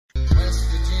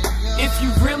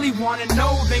really wanna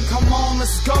know, then come on,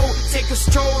 let's go. Take a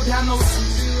stroll down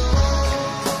those.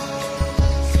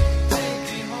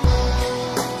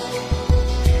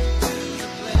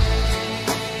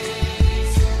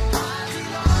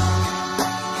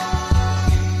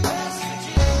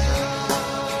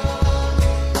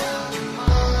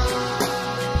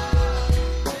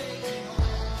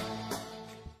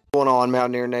 Going on,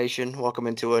 Mountaineer Nation? Welcome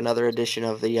into another edition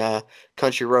of the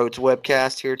Country Roads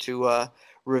webcast. Here to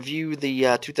review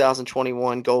the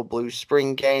 2021 Gold Blue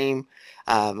Spring Game.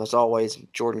 As always,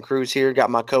 Jordan Cruz here.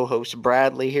 Got my co-host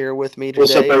Bradley here with me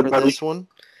today for this one.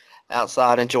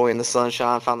 Outside enjoying the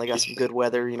sunshine. Finally got some good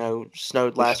weather. You know,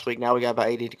 snowed last week. Now we got about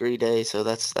 80-degree days, so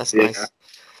that's nice.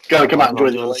 Gotta come out and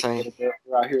enjoy the lake a little bit.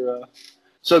 We're out here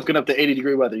soaking up the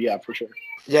 80-degree weather. Yeah, for sure.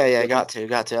 Yeah, got to.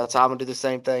 That's I'm gonna do the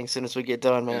same thing as soon as we get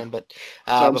done, man. But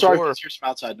so I'm sorry if there's some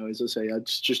outside noise. Let's say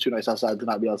it's just too nice outside to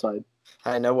not be outside.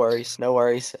 Hey, no worries.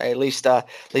 Hey, at least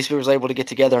we was able to get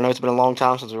together. I know it's been a long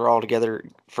time since we were all together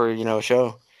for a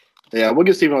show. Yeah, we'll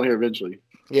get Steven on here eventually.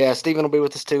 Yeah, Steven will be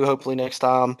with us too, hopefully next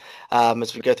time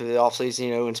as we go through the off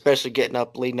season, and especially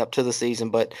leading up to the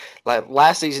season. But like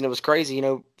last season, it was crazy,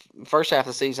 First half of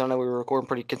the season, I know we were recording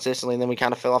pretty consistently, and then we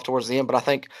kind of fell off towards the end. But I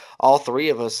think all three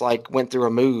of us went through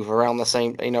a move around the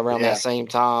same, that same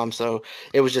time. So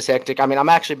it was just hectic. I mean, I'm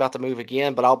actually about to move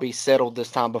again, but I'll be settled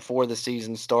this time before the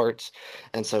season starts,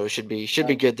 and so it should be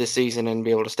good this season and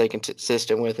be able to stay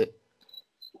consistent with it.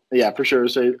 Yeah, for sure.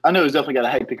 So I know it's definitely got a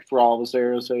hectic for all of us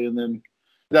there. So and then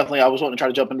definitely I was wanting to try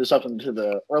to jump into something to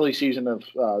the early season of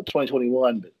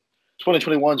 2021, but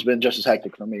 2021's been just as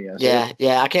hectic for me.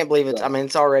 Yeah, I can't believe it. I mean,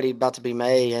 it's already about to be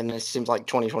May, and it seems like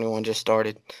 2021 just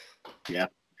started. Yeah.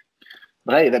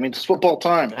 But, hey, that means it's football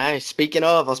time. Hey, speaking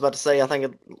of, I was about to say, I think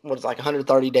it was like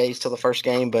 130 days till the first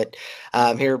game, but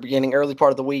here beginning early part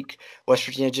of the week, West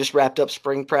Virginia just wrapped up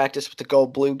spring practice with the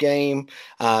Gold Blue game.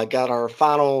 Got our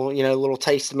final, little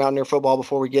taste of Mountaineer football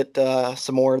before we get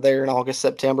some more there in August,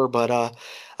 September. But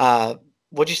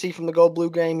what'd you see from the Gold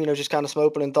Blue game? Just kind of some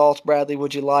opening thoughts, Bradley.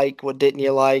 What'd you like? What didn't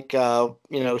you like?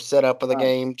 Setup of the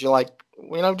game. Did you like?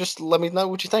 Just let me know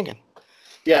what you're thinking.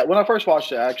 Yeah, when I first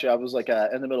watched it, actually, I was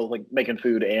in the middle of making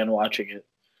food and watching it,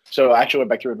 so I actually went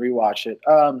back through and rewatched it.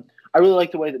 I really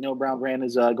liked the way that Neal Brown ran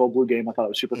his Gold Blue game. I thought it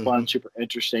was super fun, super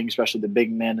interesting, especially the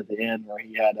big men at the end where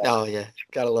he had. Oh yeah,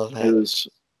 gotta love that. It was,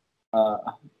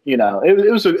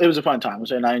 it was a fun time,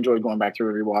 and I enjoyed going back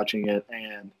through and rewatching it,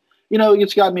 and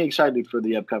it's got me excited for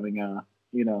the upcoming,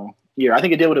 year. I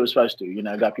think it did what it was supposed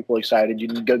to. Got people excited. You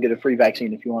can go get a free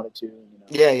vaccine if you wanted to.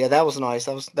 Yeah, that was nice.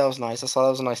 That was nice. I saw that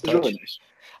was a nice touch. Really nice.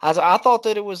 I thought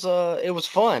that it was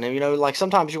fun. And,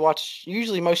 sometimes you watch,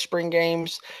 usually most spring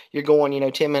games, you're going,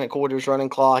 10-minute quarters, running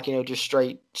clock, just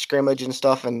straight scrimmage and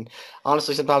stuff. And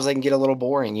honestly, sometimes they can get a little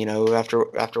boring,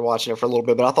 after watching it for a little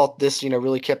bit. But I thought this,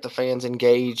 really kept the fans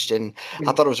engaged. And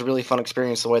I thought it was a really fun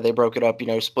experience the way they broke it up,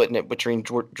 splitting it between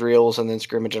drills and then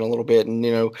scrimmaging a little bit and,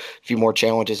 a few more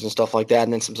challenges and stuff like that.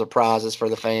 And then some surprises for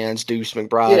the fans, Deuce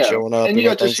McBride showing up,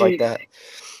 and things like that.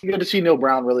 You got to see Neal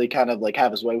Brown really kind of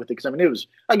have his way with it because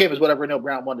that game was whatever Neal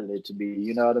Brown wanted it to be.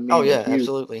 You know what I mean? Oh yeah,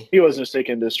 absolutely. He wasn't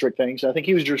sticking to strict things. I think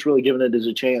he was just really giving it as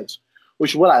a chance,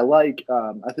 which is what I like.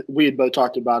 We had both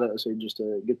talked about it. So just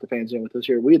to get the fans in with us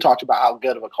here, we had talked about how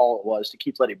good of a call it was to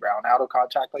keep Letty Brown out of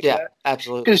contact like that. Yeah,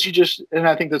 absolutely. Because and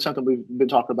I think that's something we've been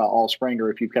talking about all spring,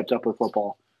 or if you've kept up with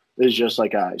football, is just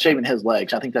shaving his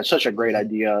legs. I think that's such a great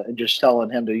idea, and just telling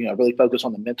him to really focus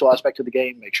on the mental aspect of the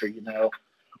game, make sure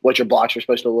what your blocks are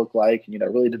supposed to look like, and,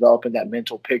 really developing that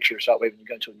mental picture so that way when you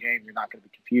go into a game, you're not going to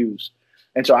be confused.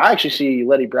 And so I actually see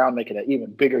Letty Brown making an even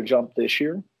bigger jump this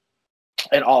year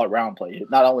and all-around play.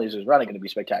 Not only is his running going to be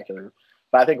spectacular,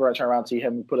 but I think we're going to turn around and see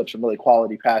him put up some really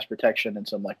quality pass protection and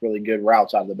some, really good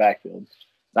routes out of the backfield.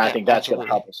 And I think that's going to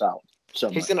help us out.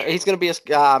 He's gonna be a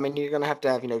guy. I mean, you're gonna have to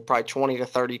have probably 20 to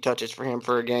 30 touches for him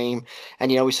for a game.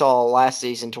 And we saw last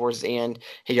season towards the end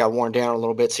he got worn down a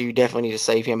little bit, so you definitely need to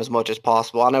save him as much as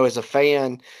possible. I know as a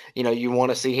fan, you want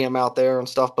to see him out there and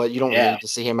stuff, but you don't need to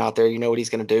see him out there. You know what he's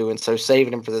gonna do, and so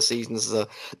saving him for the season is the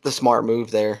smart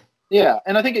move there. Yeah,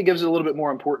 and I think it gives a little bit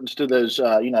more importance to those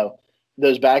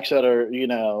those backs that are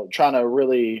trying to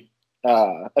really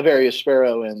Avarius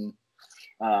Sparrow and.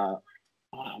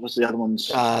 What's the other ones?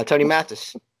 Tony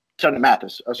Mathis. Tony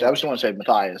Mathis. I was going to say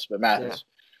Matthias, but Mathis.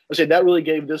 Yeah. I said that really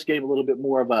gave this game a little bit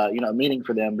more of a meaning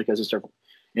for them because it's their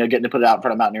getting to put it out in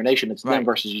front of Mountaineer Nation. It's them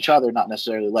versus each other, not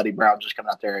necessarily Letty Brown just coming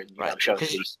out there and showing.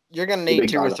 Because you're going to need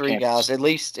 2 or 3 guys, at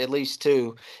least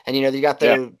 2. And they got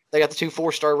the 2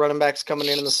 4-star running backs coming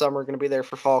in the summer, going to be there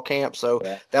for fall camp. So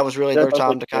that was really their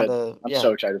time to kind of. I'm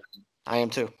so excited. I am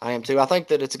too. I am too. I think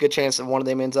that it's a good chance that one of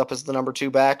them ends up as the number 2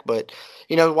 back. But,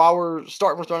 while we're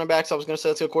starting with running backs, I was going to say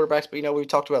let's go quarterbacks, but, we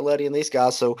talked about Letty and these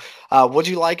guys. So, what'd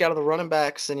you like out of the running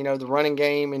backs and, the running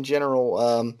game in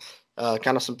general?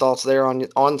 Kind of some thoughts there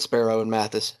on Sparrow and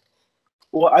Mathis.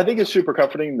 Well, I think it's super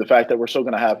comforting the fact that we're still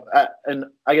going to have, and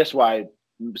I guess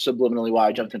subliminally why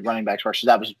I jumped into running backs first,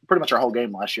 that was pretty much our whole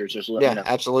game last year. Just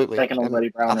Absolutely. Taking on Letty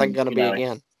Brown. I think going to be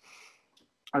again.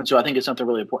 And so I think it's something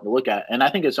really important to look at. And I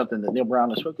think it's something that Neal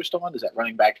Brown is focused on, is that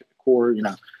running back core,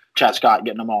 Chad Scott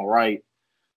getting them all right.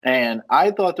 And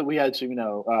I thought that we had some,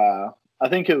 I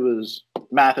think it was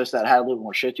Mathis that had a little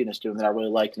more shiftiness to him that I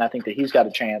really liked. And I think that he's got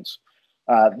a chance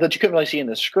that you couldn't really see in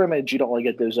the scrimmage. You don't really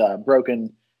get those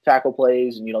broken tackle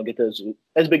plays, and you don't get those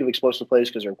as big of explosive plays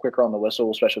because they're quicker on the whistle,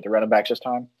 especially with the running backs this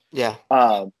time. Yeah.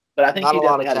 But I think he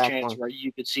definitely had a chance where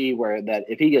you could see where that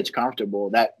if he gets comfortable,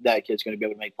 that kid's going to be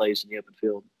able to make plays in the open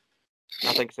field.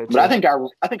 I think so too. But I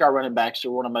think our running backs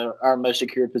are one of our most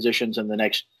secure positions in the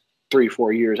next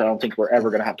 3-4 years. I don't think we're ever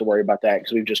going to have to worry about that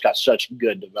because we've just got such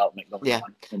good development going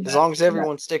on. As long as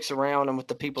everyone sticks around and with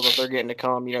the people that they're getting to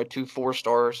come, 2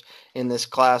 4-stars in this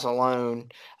class alone,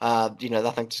 I think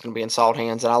it's going to be in solid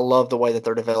hands. And I love the way that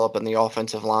they're developing the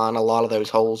offensive line. A lot of those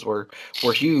holes were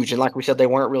huge. And like we said, they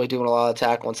weren't really doing a lot of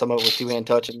tackling. Some of it was two-hand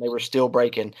touching. They were still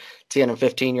breaking 10 and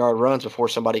 15-yard runs before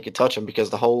somebody could touch them because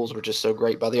the holes were just so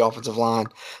great by the offensive line.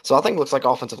 So I think it looks like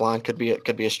offensive line could be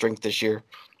a strength this year.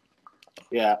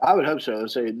 Yeah, I would hope so.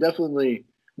 So definitely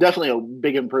a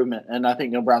big improvement. And I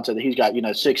think Neal Brown said that he's got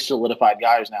 6 solidified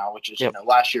guys now, which is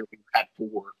last year we had 4.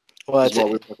 Well, that's what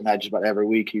we're looking at just about every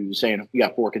week. He was saying we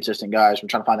got 4 consistent guys. We're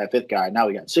trying to find that 5th guy. Now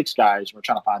we got 6 guys. We're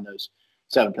trying to find those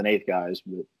 7th and 8th guys.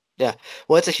 But yeah,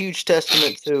 well, it's a huge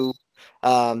testament to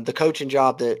the coaching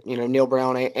job that Neal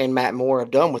Brown and Matt Moore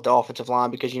have done with the offensive line,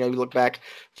 because you look back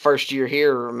first year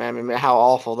here, I mean, how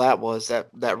awful that was,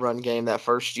 that run game that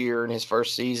first year in his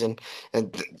first season,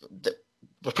 and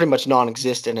was pretty much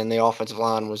non-existent, and the offensive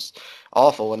line was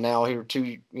awful. And now here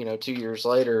 2 years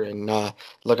later, and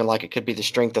looking like it could be the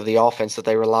strength of the offense that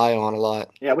they rely on a lot.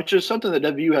 Yeah, which is something that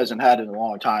WU hasn't had in a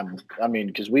long time. I mean,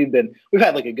 because we've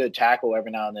had like a good tackle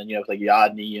every now and then, with like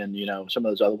Yodney and some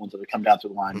of those other ones that have come down to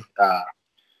the line.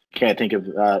 Can't think of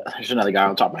there's another guy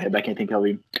on top of my head, but I can't think of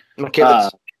him.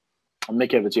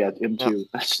 Mickevitz, yeah, him too.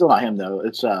 Yep. Still not him though.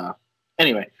 It's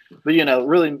anyway, but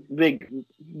really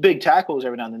big tackles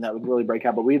every now and then that would really break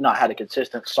out. But we've not had a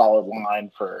consistent, solid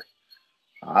line for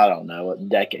I don't know, a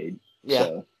decade. Yeah.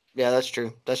 So. Yeah, that's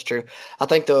true. That's true. I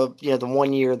think the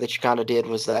 1 year that you kind of did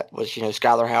was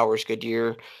Skylar Howard's good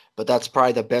year, but that's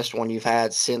probably the best one you've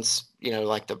had since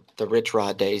like the Rich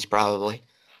Rod days probably.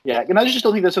 Yeah, and I just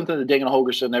don't think that's something that Dagan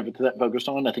Holgerson ever focused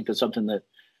on. I think that's something that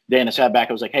Dana sat back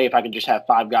and was like, hey, if I can just have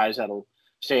 5 guys that'll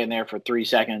stay in there for 3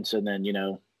 seconds, and then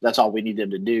that's all we need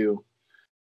them to do.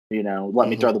 Let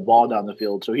me throw the ball down the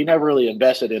field. So he never really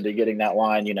invested into getting that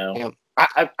line. Yep.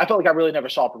 I felt like I really never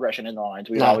saw progression in the lines.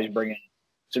 We'd always bring in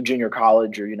some junior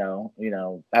college or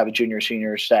have a junior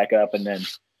senior stack up, and then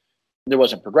there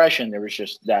wasn't progression. There was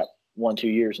just that 1-2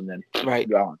 years, and then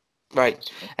gone.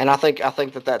 Right. And I think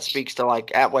that speaks to,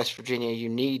 like, at West Virginia, you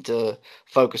need to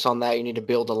focus on that. You need to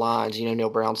build the lines. Neal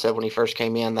Brown said when he first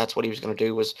came in, that's what he was going to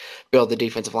do, was build the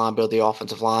defensive line, build the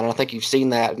offensive line. And I think you've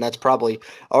seen that, and that's probably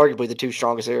arguably the 2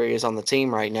 strongest areas on the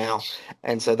team right now.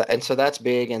 And so that's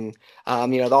big. And,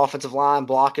 the offensive line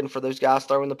blocking for those guys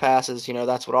throwing the passes,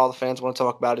 that's what all the fans want to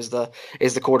talk about is the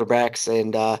quarterbacks.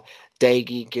 And,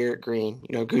 Daggy, Garrett Green,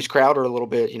 Goose Crowder a little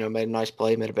bit, made a nice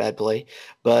play, made a bad play.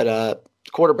 But,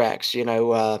 quarterbacks,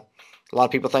 a lot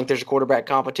of people think there's a quarterback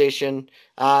competition.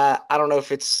 I don't know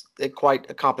if it's quite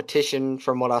a competition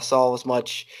from what I saw as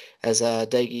much as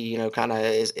Daggy, kind of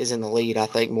is in the lead. I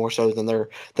think more so than they're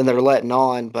letting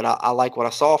on. But I like what I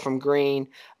saw from Green.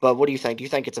 But what do you think? Do you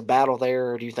think it's a battle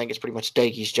there, or do you think it's pretty much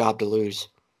Daggy's job to lose?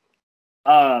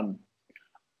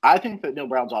 I think that Neal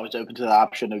Brown's always open to the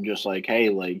option of just like, hey,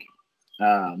 like,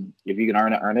 if you can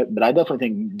earn it. But I definitely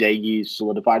think Daggy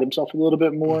solidified himself a little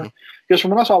bit more. Because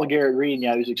from what I saw with Garrett Green, he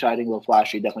was exciting, a little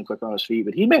flashy, definitely quicker on his feet.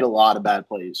 But he made a lot of bad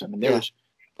plays. I mean, there was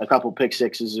a couple pick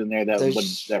sixes in there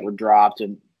that were dropped.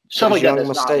 And stuff like that that's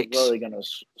mistakes. Not really going to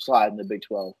slide in the Big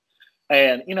 12.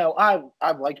 And,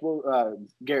 I've liked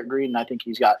Garrett Green, and I think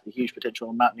he's got huge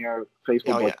potential in Mountaineer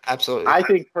faithful. Oh, yeah, absolutely. I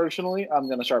think personally I'm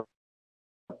going to start –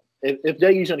 if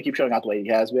Daggy's going to keep showing out the way he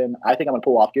has been, I think I'm going to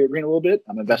pull off Garrett Green a little bit.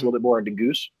 I'm going to invest a little bit more into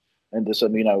Goose, into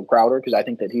some, Crowder, because I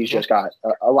think that he's just got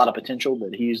a lot of potential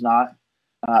that he's not.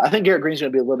 I think Garrett Green's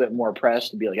going to be a little bit more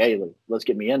pressed to be like, hey, let's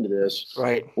get me into this.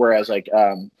 Right. Whereas, like,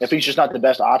 if he's just not the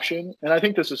best option, and I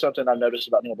think this is something I've noticed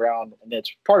about Neal Brown, and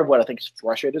it's part of what I think has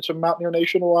frustrated some Mountaineer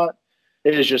Nation a lot,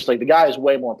 It is just like the guy is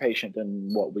way more patient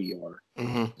than what we are.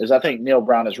 Mm-hmm. Because I think Neil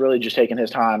Brown has really just taken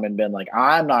his time and been like,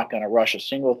 I'm not going to rush a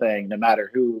single thing, no matter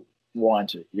who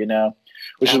wants it, you know?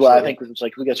 Which Absolutely. is why I think it's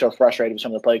like we get so frustrated with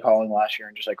some of the play calling last year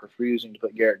and just like refusing to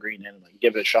put Garrett Green in and like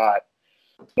give it a shot.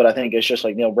 But I think it's just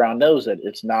like Neil Brown knows that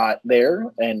it's not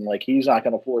there, and like he's not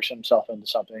going to force himself into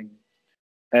something,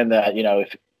 and that, you know,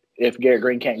 if Garrett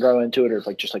Green can't grow into it, or if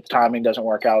like just like the timing doesn't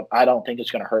work out, I don't think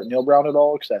it's going to hurt Neil Brown at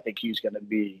all, because I think he's going to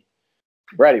be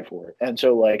ready for it. And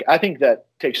so like I think that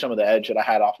takes some of the edge that I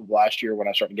had off of last year when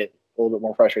I started to get a little bit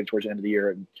more frustrated towards the end of the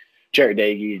year. And Jarret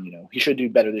Doege, and, you know, he should do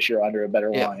better this year under a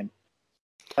better line.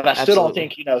 And I still don't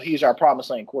think, you know, he's our promised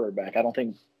land quarterback. I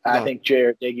think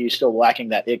Jarret Doege is still lacking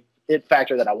that it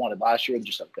factor that I wanted last year,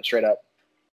 just like a straight up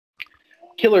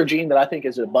killer gene that I think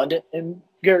is abundant in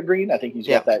Garrett Green. I think he's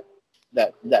got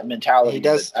that mentality. He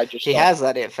does. He has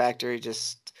that it factor. He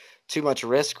just too much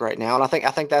risk right now, and I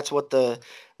think that's what the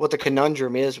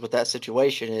conundrum is with that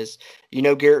situation is, you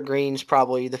know, Garrett Green's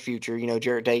probably the future. You know,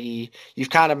 Jarret Doege, you've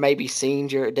kind of maybe seen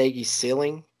Jarret Doege's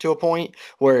ceiling to a point,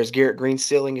 whereas Garrett Green's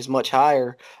ceiling is much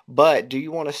higher. But do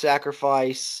you want to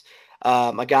sacrifice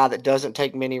a guy that doesn't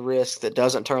take many risks, that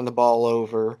doesn't turn the ball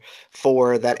over,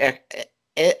 for that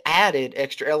added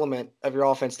extra element of your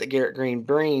offense that Garrett Green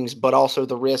brings, but also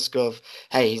the risk of,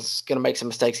 hey, he's going to make some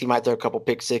mistakes. He might throw a couple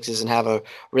pick sixes and have a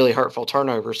really hurtful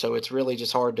turnover. So it's really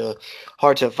just hard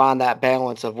to find that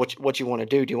balance of what you want to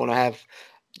do. Do you want to have,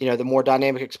 you know, the more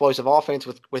dynamic, explosive offense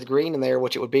with Green in there,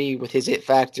 which it would be with his it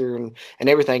factor and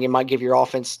everything? It might give your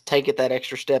offense, take it that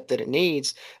extra step that it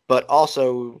needs, but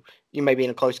also you may be in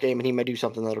a close game and he may do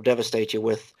something that'll devastate you.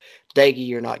 With Doege,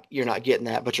 you're not getting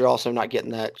that, but you're also not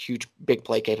getting that huge big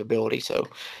play capability. So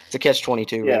it's a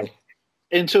catch-22, really.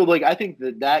 And so, like, I think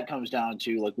that comes down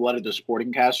to, like, what are the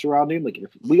supporting cast around him? Like,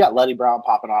 if we got Leddie Brown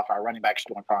popping off, our running backs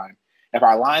doing fine. If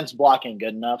our line's blocking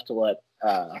good enough to let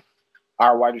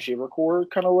our wide receiver core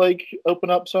kind of like open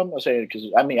up some, I'm saying,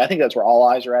 because I mean, I think that's where all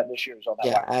eyes are at this year is on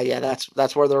that.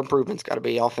 That's where their improvement's got to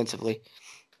be offensively.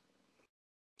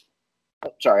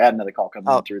 Sorry, I had another call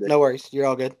coming through there. No worries, you're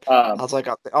all good. I was like,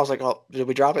 oh, did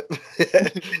we drop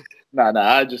it? No, my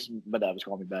dad was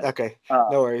calling me back. Okay,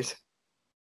 no worries.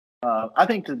 I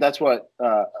think that's what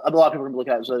a lot of people are going to look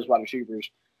at as those wide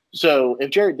receivers. So if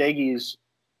Jarret Doege's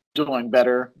doing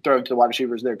better, throwing to the wide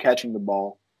receivers, they're catching the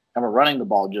ball, and we're running the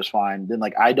ball just fine, then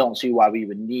like I don't see why we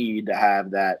even need to have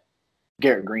that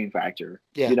Garrett Green factor.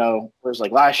 Yeah. You know, whereas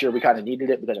like last year we kind of needed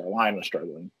it because our line was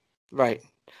struggling. Right.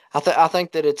 I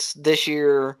think that it's this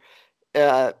year,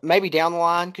 maybe down the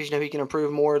line, because, you know, he can improve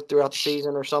more throughout the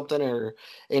season or something or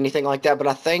anything like that. But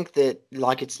I think that,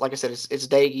 like I said, it's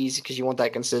Doege's, because you want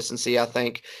that consistency. I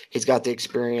think he's got the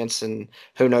experience, and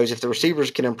who knows, if the receivers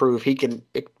can improve, he can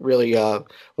really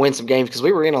win some games, because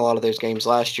we were in a lot of those games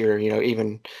last year, you know,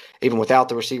 even without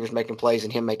the receivers making plays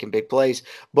and him making big plays.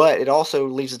 But it also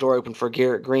leaves the door open for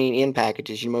Garrett Green in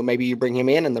packages. You know, maybe you bring him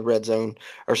in the red zone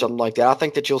or something like that. I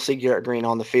think that you'll see Garrett Green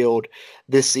on the field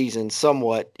this season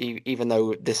somewhat, even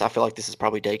though I feel like this is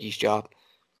probably Doege's job.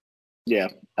 Yeah,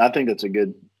 I think that's a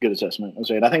good assessment.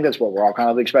 I think that's what we're all kind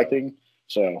of expecting.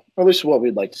 So, or at least what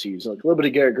we'd like to see is like a little bit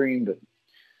of Garrett Green, but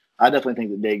I definitely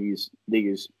think that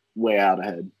Doege's way out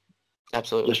ahead.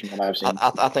 Absolutely. Just from what I've seen.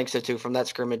 I think so too. From that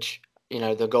scrimmage, you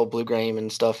know, the gold blue game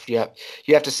and stuff. Yeah,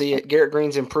 you have to see it. Garrett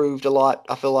Green's improved a lot,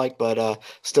 I feel like, but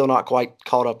still not quite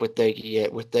caught up with Doege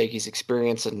yet, with Doege's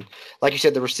experience. And like you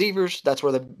said, the receivers, that's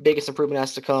where the biggest improvement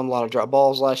has to come. A lot of drop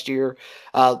balls last year.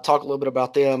 Talk a little bit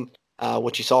about them,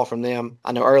 what you saw from them.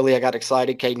 I know early I got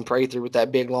excited. Caden Prather with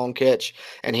that big long catch,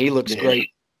 and he looks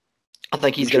great. I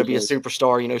think he's going to be a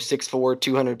superstar, you know, 6'4",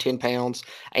 210 pounds,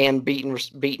 and beating,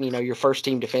 you know, your first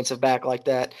team defensive back like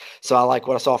that. So I like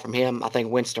what I saw from him. I think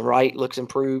Winston Wright looks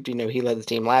improved. You know, he led the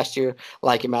team last year. I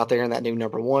like him out there in that new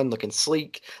number 1, looking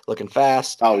sleek, looking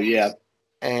fast. Oh, yeah.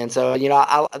 And so, you know,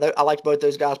 I liked both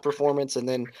those guys' performance. And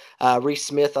then Reese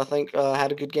Smith, I think,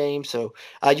 had a good game. So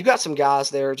you got some guys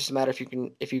there. It just a matter if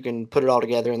you can put it all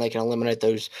together and they can eliminate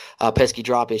those pesky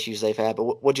drop issues they've had.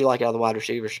 But what'd you like out of the wide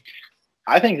receivers?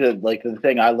 I think that, like, the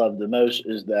thing I love the most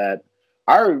is that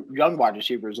our young wide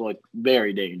receivers look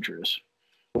very dangerous,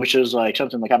 which is like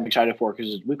something like I'm excited for,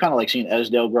 because we've kind of like seen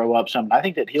Esdale grow up some. I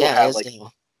think that he'll have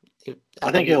Esdale.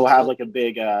 I think he'll have like a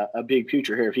big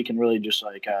future here if he can really just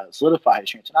like solidify his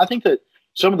chance. And I think that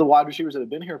some of the wide receivers that have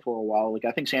been here for a while, like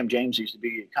I think Sam James used to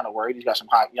be kind of worried. He's got some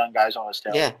hot young guys on his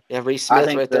tail. Yeah, Reese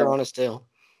Smith right there on his tail.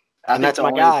 And that's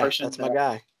my guy. That's my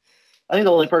guy. I think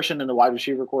the only person in the wide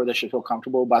receiver core that should feel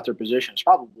comfortable about their position is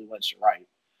probably Winston Wright,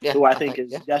 who I think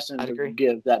is destined to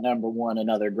give that number 1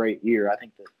 another great year. I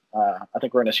think that we're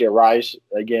going to see a rise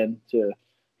again to,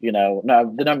 you know, now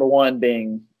the number 1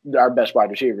 being our best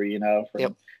wide receiver,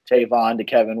 from Tavon to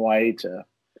Kevin White to,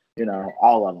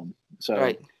 all of them. So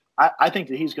Right. I think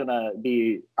that he's going to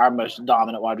be our most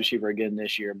dominant wide receiver again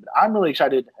this year. But I'm really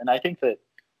excited, and I think that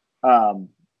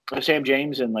Sam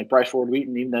James and like Bryce Ford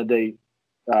Wheaton, even though they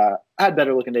had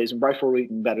better looking days, and Bryce Ford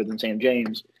Wheaton better than Sam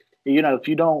James, if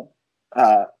you don't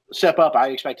step up, I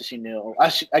expect to see Neil.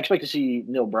 I expect to see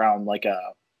Neil Brown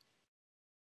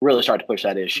really start to push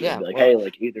that issue. Yeah, Be like, hey,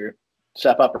 like either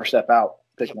step up or step out.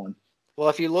 Pick one. Well,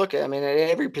 if you look at, I mean, at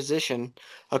every position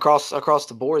across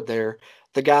the board there,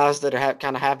 the guys that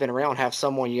have been around have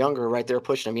someone younger right there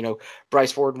pushing them.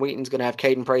 Bryce Ford Wheaton's going to have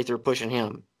Caden Prather pushing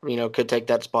him. Could take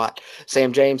that spot.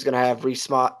 Sam James going to have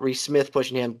Reese Smith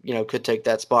pushing him. Could take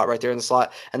that spot right there in the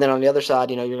slot. And then on the other side,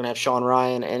 you're going to have Sean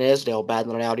Ryan and Esdale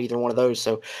battling it out, either one of those.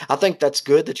 So I think that's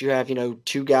good that you have,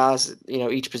 two guys,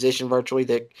 each position virtually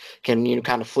that can,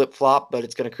 kind of flip flop, but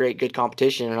it's going to create good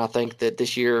competition. And I think that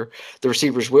this year the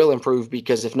receivers will improve,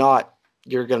 because if not,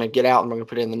 you're going to get out and we're going to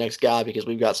put in the next guy because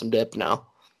we've got some depth now.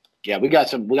 Yeah, we got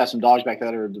some dogs back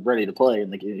there that are ready to play,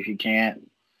 and if you can't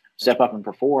step up and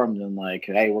perform, then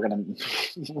hey,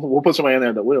 we'll put somebody in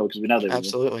there that will, because we know they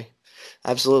will.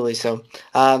 Absolutely. So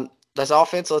that's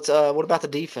offense. Let's what about the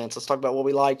defense? Let's talk about what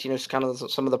we liked. Kind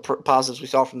of some of the positives we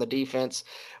saw from the defense.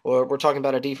 We're talking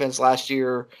about a defense last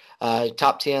year,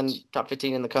 top 10, top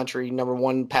 15 in the country, number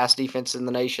 1 pass defense in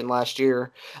the nation last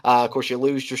year. Of course, you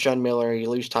lose Jershon Miller, you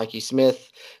lose Tyke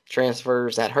Smith,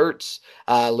 transfers, that hurts.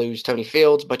 Lose Tony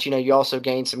Fields, but you also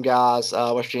gain some guys.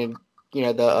 West Virginia,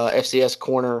 the FCS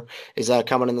corner is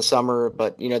coming in the summer,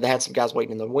 but they had some guys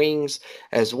waiting in the wings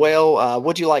as well.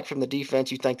 What do you like from the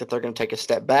defense? You think that they're going to take a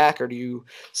step back, or do you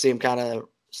see them kind of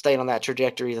staying on that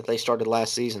trajectory that they started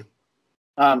last season?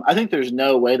 I think there's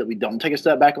no way that we don't take a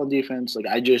step back on defense.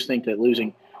 I just think that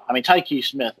losing, Tyke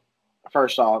Smith,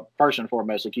 first and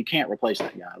foremost, you can't replace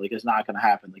that guy. It's not going to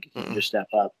happen. If you can just step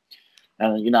up.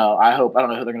 And, I don't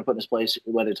know who they're going to put in this place,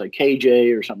 whether it's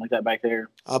KJ or something like that back there.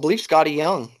 I believe Scotty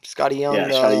Young. Scotty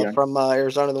Young from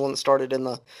Arizona, the one that started in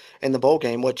the bowl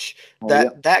game, which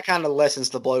that kind of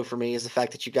lessens the blow for me, is the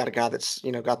fact that you got a guy that's,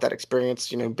 got that experience,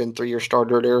 been 3-year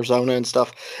starter at Arizona and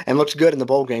stuff, and looks good in the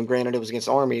bowl game. Granted, it was against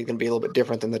Army. It's going to be a little bit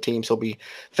different than the teams he'll be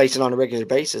facing on a regular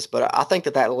basis, but I think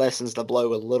that lessens the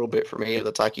blow a little bit for me of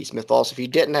the Tyke Smith loss. If you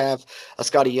didn't have a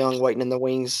Scotty Young waiting in the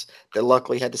wings that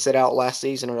luckily had to sit out last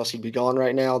season, or else he'd be gone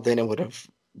right now, then it would have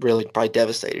really probably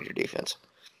devastated your defense.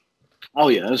 Oh,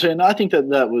 yeah. And I think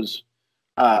that was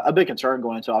a big concern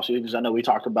going into offseason, because I know we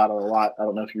talked about it a lot. I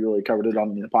don't know if you really covered it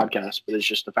on the podcast, but it's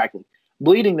just the fact that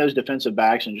bleeding those defensive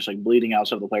backs and just bleeding out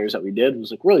some of the players that we did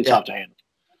was really tough to handle.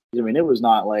 It was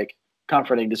not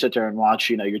comforting to sit there and watch,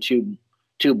 your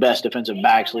two best defensive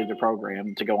backs leave the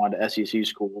program to go on to SEC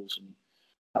schools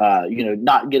and,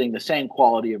 not getting the same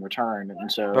quality in return.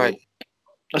 And so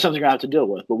that's something you're going to have to deal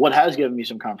with. But what has given me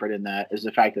some comfort in that is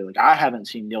the fact that I haven't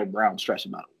seen Neil Brown stress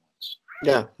about it once.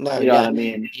 Yeah, no, you know what I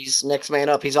mean? He's next man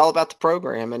up. He's all about the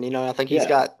program, and I think he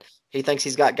thinks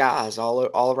he's got guys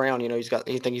all around.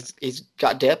 He thinks he's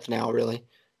got depth now, really.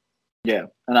 Yeah,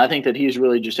 and I think that he's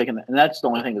really just taking that, and that's the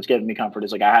only thing that's given me comfort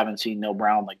is I haven't seen Neil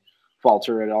Brown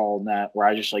falter at all in that, where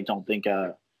I just don't think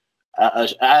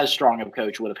as strong of a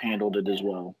coach would have handled it as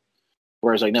well.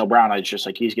 Whereas Neil Brown, it's just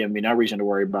he's giving me no reason to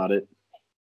worry about it.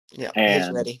 Yeah, he's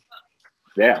ready.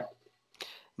 Yeah.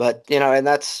 But, and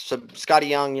that's Scotty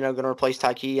Young, going to replace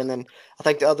Tyke. And then I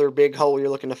think the other big hole you're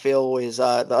looking to fill is the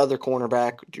other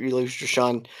cornerback. You lose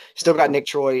Jershon. Still got Nick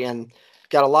Troy, and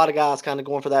got a lot of guys kind of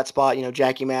going for that spot.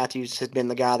 Jackie Matthews has been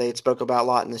the guy they had spoke about a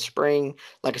lot in the spring.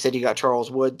 Like I said, you got Charles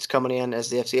Woods coming in as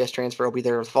the FCS transfer. Will be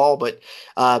there in the fall. But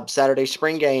Saturday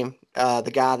spring game,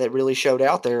 the guy that really showed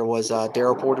out there was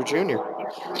Daryl Porter Jr.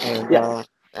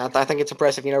 And I think it's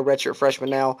impressive. Redshirt freshman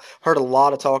now. Heard a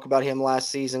lot of talk about him last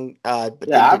season.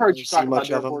 But I've heard you talk about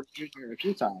Daryl Porter Jr. a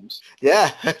few times. Yeah,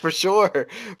 for sure.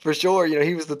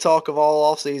 He was the talk of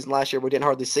all offseason last year. We didn't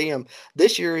hardly see him.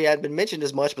 This year he hadn't been mentioned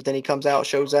as much, but then he comes out,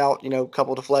 shows out, a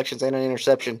couple deflections and an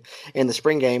interception in the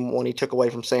spring game when he took away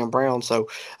from Sam Brown. So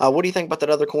what do you think about that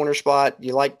other corner spot?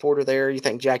 You like Porter there? You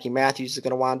think Jackie Matthews is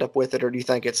going to wind up with it, or do you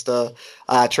think it's the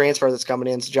transfer that's coming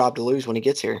in's job to lose when he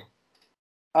gets here?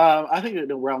 I think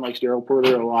that Brown likes Daryl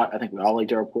Porter a lot. I think we all like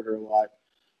Daryl Porter a lot.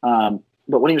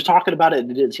 But when he was talking about it,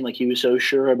 it didn't seem like he was so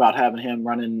sure about having him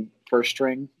running first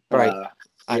string,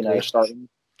 starting.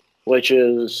 Which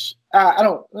is, I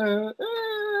don't.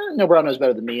 No, Brown knows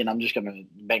better than me, and I'm just going to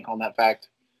bank on that fact.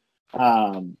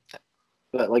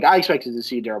 But I expected to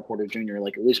see Daryl Porter Jr.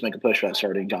 at least make a push for that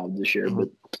starting job this year. Mm-hmm.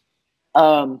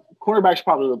 But quarterback's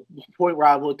probably the point where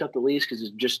I've looked at the least, because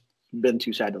it's just been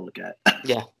too sad to look at.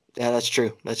 Yeah, that's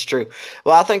true.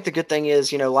 Well, I think the good thing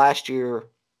is, last year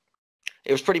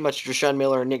it was pretty much Drashun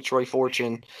Miller and Nick Troy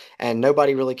Fortune, and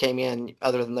nobody really came in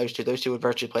other than those two. Those two would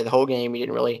virtually play the whole game. You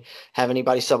didn't really have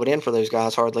anybody subbing in for those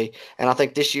guys hardly. And I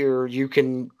think this year you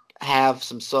can have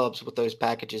some subs with those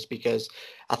packages because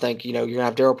I think you're gonna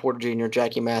have Daryl Porter Jr.,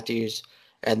 Jackie Matthews,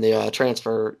 and the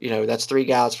transfer. That's three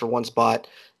guys for one spot.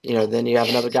 Then you have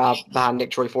another guy behind Nick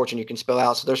Troy Fortune you can spill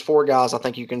out. So there's four guys I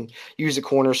think you can use the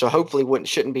corner. So hopefully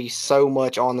shouldn't be so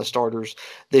much on the starters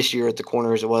this year at the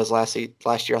corner as it was last year.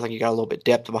 I think you got a little bit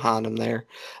depth behind them there.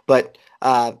 But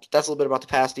that's a little bit about the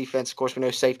pass defense. Of course, we know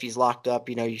safety's locked up.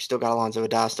 You still got Alonzo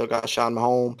Adai, still got Sean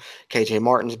Mahone, KJ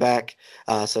Martin's back.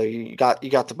 So you got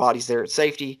the bodies there at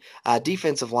safety.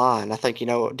 Defensive line, I think,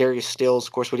 Darius Stills,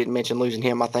 of course, we didn't mention losing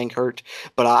him, I think hurt.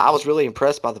 But I was really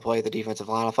impressed by the play of the defensive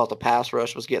line. I thought the pass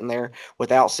rush was getting there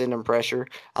without sending pressure.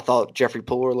 I thought Jeffrey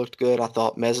Puller looked good. I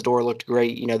thought Mesidor looked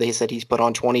great. They said he's put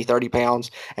on 20, 30 pounds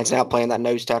and is now playing that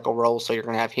nose tackle role. So you're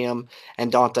going to have him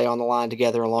and Dante on the line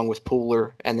together along with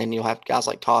Puller. And then you'll have guys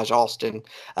like Taj Austin,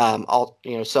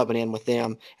 subbing in with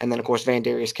them. And then, of course, Van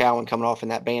Darius Cowan coming off in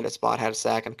that bandit spot, had a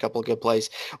sack and a couple of good plays.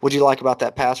 What do you like about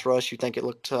that pass rush? You think it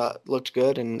looked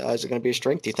good? And is it going to be a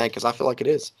strength, do you think? Because I feel like it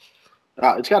is.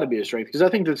 It's got to be a strength because I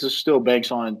think this is still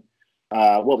banks on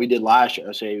what we did last year.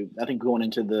 I think going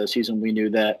into the season, we knew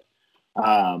that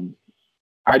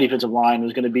our defensive line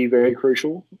was going to be very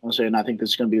crucial. And I think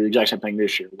this is going to be the exact same thing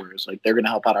this year, where it's like they're going to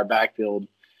help out our backfield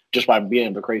just by being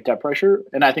able to create that pressure.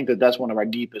 And I think that that's one of our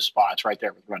deepest spots right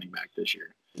there with running back this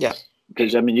year. Yeah.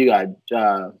 Because, you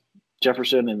got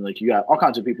Jefferson and, you got all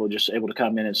kinds of people just able to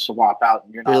come in and swap out.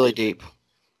 And you're not really deep.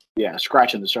 Yeah,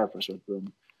 scratching the surface with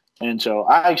them. And so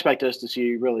I expect us to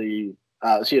see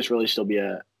us really still be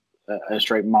a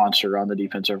straight monster on the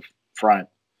defensive front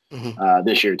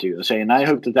this year too. And I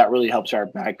hope that really helps our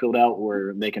backfield out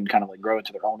where they can kind of grow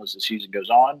into their own as the season goes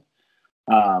on.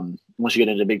 Once you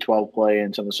get into Big 12 play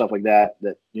and some of the stuff like that,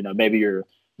 maybe your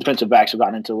defensive backs have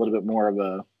gotten into a little bit more of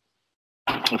a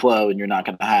flow and you're not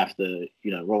going to have to,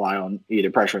 rely on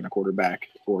either pressuring the quarterback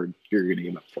or you're going to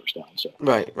give up first down. So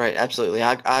Right. Absolutely.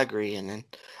 I agree. And then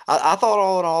I thought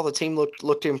all in all the team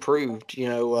looked improved.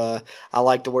 I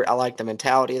like the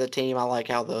mentality of the team. I like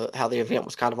how the event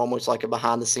was kind of almost like a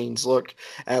behind the scenes look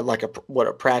at what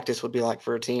a practice would be like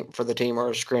for the team or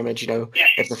a scrimmage.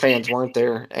 If the fans weren't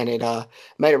there, and it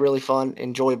made a really fun,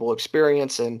 enjoyable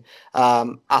experience. And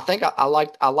I think I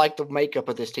like the makeup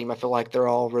of this team. I feel like they're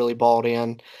all really balled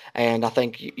in, and I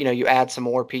think you add some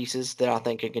more pieces that I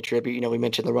think can contribute. We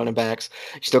mentioned the running backs.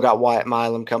 You still got Wyatt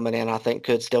Milam coming in. I think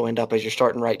could still end up as your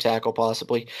starting right tackle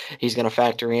possibly. He's going to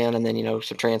factor in, and then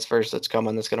some transfers that's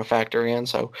coming that's going to factor in.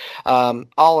 So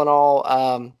all in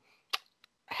all,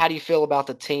 how do you feel about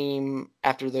the team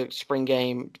after the spring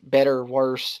game? Better,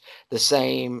 worse, the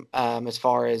same as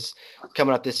far as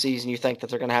coming up this season? You think that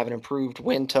they're going to have an improved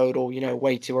win total?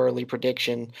 Way too early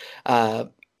prediction.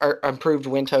 Or improved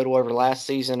win total over last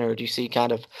season, or do you see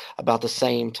kind of about the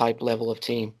same type level of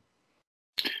team?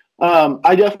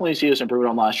 I definitely see us improving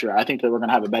on last year. I think that we're going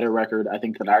to have a better record. I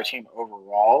think that our team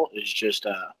overall is just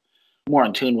more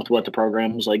in tune with what the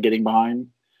program is getting behind.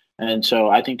 And so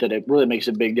I think that it really makes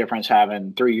a big difference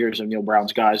having 3 years of Neil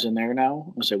Brown's guys in there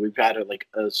now. So we've had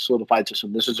a solidified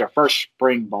system. This is our first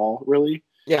spring ball, really.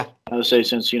 Yeah. I would say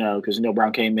since, because Neil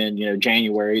Brown came in,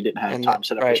 January, didn't have time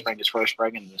set up for spring, his first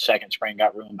spring, and the second spring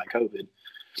got ruined by COVID.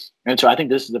 And so I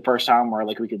think this is the first time where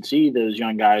we can see those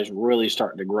young guys really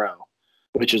starting to grow,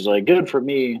 which is good for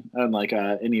me and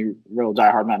any real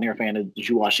diehard Mountaineer fan that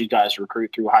you watch these guys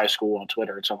recruit through high school on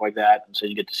Twitter and stuff like that. And so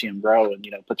you get to see them grow and,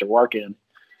 put their work in.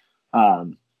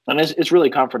 And it's really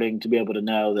comforting to be able to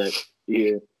know that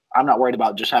I'm not worried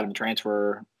about just having to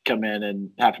transfer, come in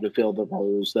and having to fill the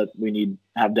roles that we need to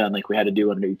have done like we had to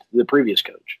do underneath the previous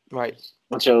coach. Right.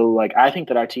 And so I think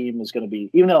that our team is going to be,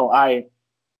 even though I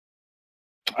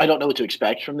don't know what to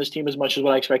expect from this team as much as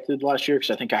what I expected last year,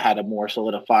 because I think I had a more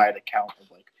solidified account of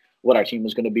what our team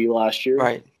was going to be last year.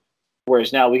 Right.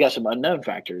 Whereas now we got some unknown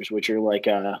factors, which are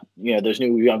those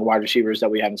new young wide receivers that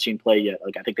we haven't seen play yet.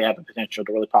 I think they have the potential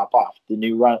to really pop off. The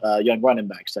new young running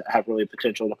backs that have really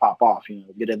potential to pop off.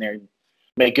 Get in there and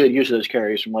make good use of those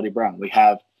carries from Luddy Brown. We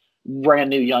have brand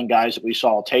new young guys that we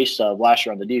saw a taste of last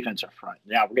year on the defensive front.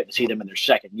 Now we're getting to see them in their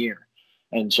second year.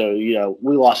 And so,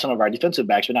 we lost some of our defensive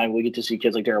backs, but now we get to see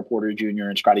kids like Daryl Porter Jr.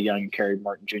 and Scotty Young and Kerry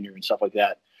Martin Jr. and stuff like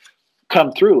that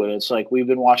come through. And it's we've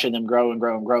been watching them grow and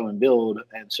grow and grow and build.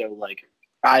 And so,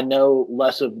 I know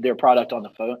less of their product on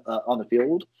the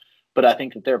field, but I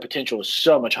think that their potential is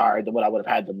so much higher than what I would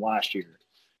have had them last year.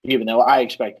 Even though I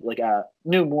expect, I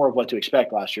knew more of what to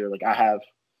expect last year. I have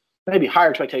maybe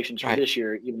higher expectations for this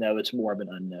year, even though it's more of an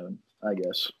unknown, I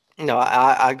guess. No,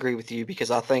 I agree with you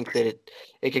because I think that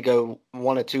it could go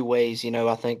one of two ways.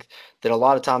 I think that a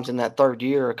lot of times in that third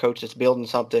year, a coach that's building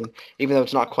something, even though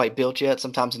it's not quite built yet,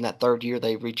 sometimes in that third year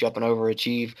they reach up and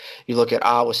overachieve. You look at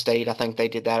Iowa State. I think they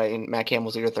did that in Matt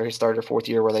Campbell's either his third or fourth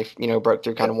year where they broke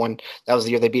through kind Yeah. of one. That was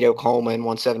the year they beat Oklahoma and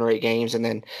won 7 or 8 games, and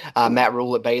then Matt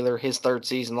Rule at Baylor, his third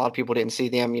season. A lot of people didn't see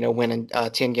them winning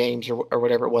 10 games or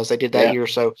whatever it was they did that Yeah. year.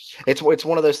 So it's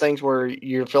one of those things where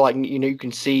you feel like you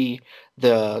can see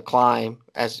the climb,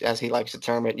 as he likes to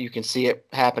term it. You can see it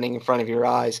happening in front of your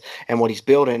eyes and what he's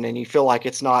building, and you feel like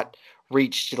it's not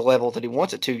reached the level that he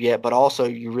wants it to yet, but also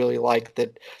you really like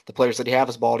that the players that he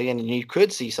has bought in, and you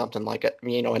could see something like a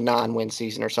 9-win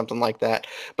season or something like that.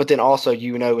 But then also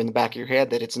in the back of your head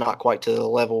that it's not quite to the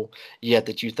level yet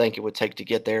that you think it would take to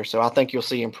get there. So I think you'll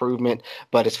see improvement.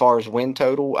 But as far as win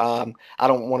total, I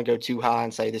don't want to go too high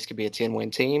and say this could be a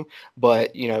 10-win team,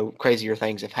 but crazier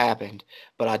things have happened.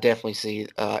 But I definitely see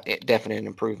definite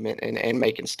improvement and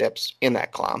making steps in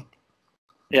that climb.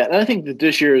 Yeah, and I think that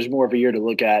this year is more of a year to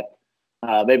look at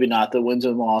maybe not the wins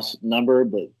and loss number,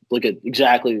 but look at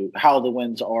exactly how the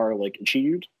wins are like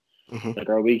achieved. Mm-hmm. Like,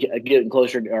 are we getting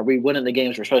closer? Are we winning the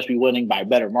games we're supposed to be winning by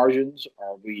better margins?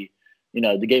 Are we,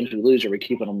 the games we lose, are we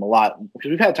keeping them a lot?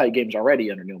 Because we've had tight games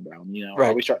already under Neil Brown. Right.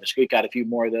 Are we starting to squeak out a few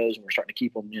more of those, and we're starting to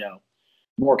keep them,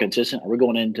 more consistent? Are we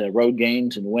going into road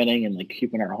games and winning and like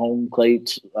keeping our home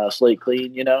slate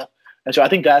clean? And so I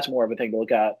think that's more of a thing to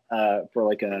look at for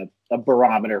like a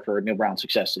barometer for Neil Brown's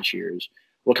success this year is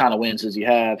what kind of wins does he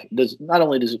have? Not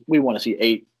only does we want to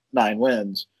see 8-9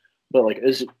 wins, but like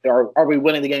are we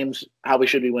winning the games how we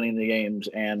should be winning the games,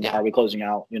 and are we closing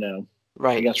out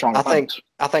right against stronger opponents?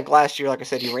 I think last year, like I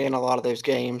said, he ran a lot of those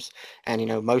games,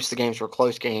 and most of the games were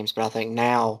close games. But I think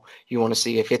now you want to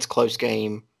see if it's close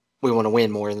game, we want to win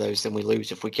more of those than we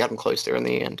lose if we kept them close there in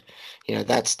the end.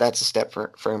 That's a step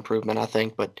for improvement, I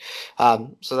think. But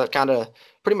so that kind of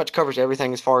pretty much covers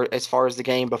everything as far as the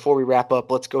game. Before we wrap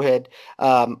up, let's go ahead.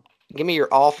 Give me your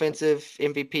offensive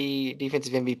MVP,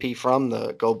 defensive MVP from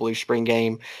the Gold Blue spring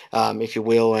game, if you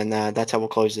will, and that's how we'll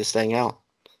close this thing out.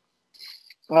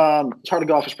 It's hard to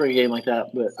go off a spring game like that,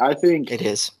 but I think it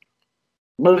is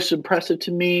most impressive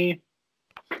to me.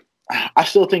 I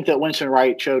still think that Winston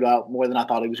Wright showed up more than I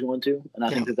thought he was going to, and I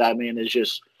think that man is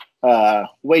just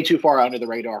way too far under the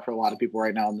radar for a lot of people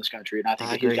right now in this country. And I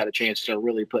think he's got a chance to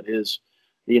really put his,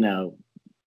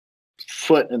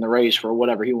 foot in the race for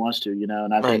whatever he wants to,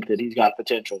 And I think that he's got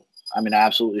potential. I mean,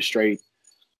 absolutely straight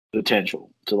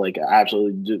potential to like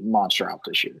absolutely do monster out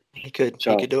this year. He could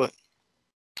do it.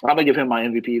 I'm gonna give him my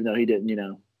MVP, even though he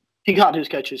didn't. He got his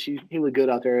catches. He looked good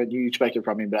out there, and you expect it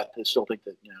from him. But I still think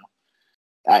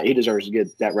that he deserves to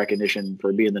get that recognition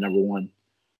for being the number one.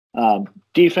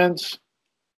 Defense.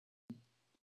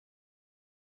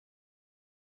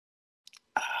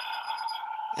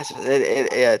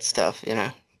 It's tough,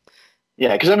 Yeah,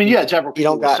 because I mean, you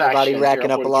don't got anybody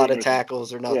racking up a lot of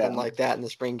tackles or nothing like that in the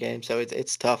spring game, so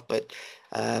it's tough. But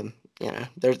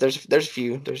there's a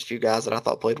few guys that I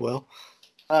thought played well.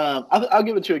 I'll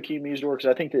give it to Akeem Measdor because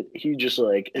I think that he just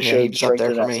showed strength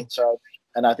in that inside,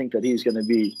 and I think that he's going to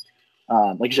be,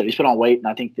 like you said, he's put on weight, and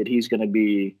I think that he's going to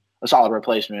be a solid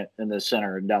replacement in the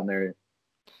center and down there,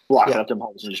 blocking up them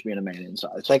holes and just being a man inside.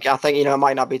 I think it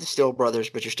might not be the Steele brothers,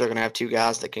 but you're still going to have two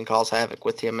guys that can cause havoc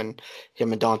with him and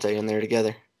Dante in there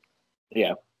together.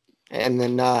 Yeah. And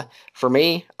then for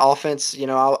me, offense,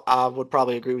 I would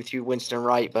probably agree with you, Winston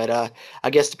Wright, but I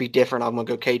guess to be different, I'm going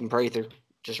to go Caden Prather.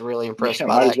 Just really impressed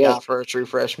by that guy for a true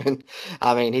freshman.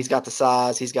 I mean, he's got the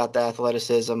size, he's got the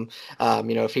athleticism.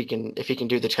 If he can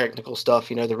do the technical stuff,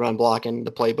 the run blocking,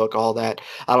 the playbook, all that,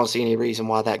 I don't see any reason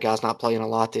why that guy's not playing a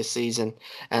lot this season.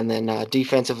 And then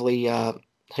defensively,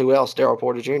 who else? Darryl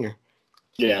Porter Jr.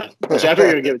 Yeah, so I thought you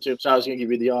were going to give it to him, so I was going to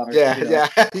give you the honor. Yeah.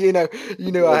 I had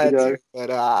to, but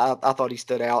I thought he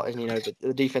stood out, and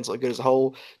the defense looked good as a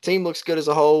whole. Team looks good as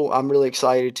a whole. I'm really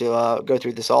excited to go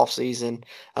through this offseason.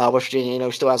 West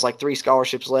Virginia, still has like 3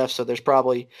 scholarships left, so there's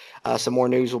probably some more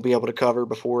news we'll be able to cover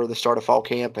before the start of fall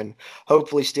camp, and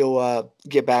hopefully still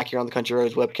get back here on the Country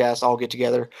Roads webcast. All get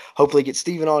together. Hopefully get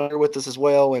Steven on here with us as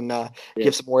well, and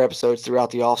give some more episodes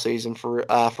throughout the offseason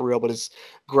for real. But it's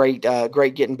great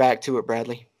getting back to it,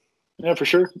 Bradley. Yeah, for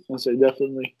sure. I'll say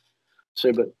definitely.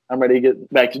 But I'm ready to get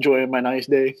back to enjoying my nice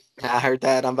day. I heard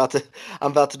that. I'm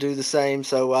about to do the same.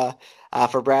 So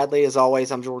for Bradley, as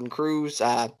always, I'm Jordan Cruz.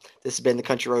 This has been the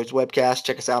Country Roads webcast.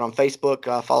 Check us out on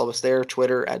Facebook. Follow us there,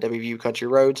 Twitter at WVU Country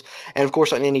Roads, and of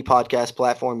course on any podcast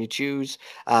platform you choose.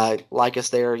 Like us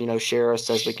there. Share us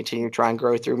as we continue to try and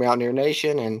grow through Mountaineer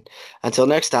Nation. And until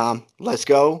next time, let's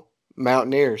go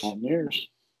Mountaineers. Mountaineers.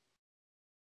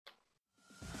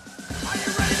 Are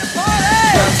you ready to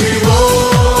we roll.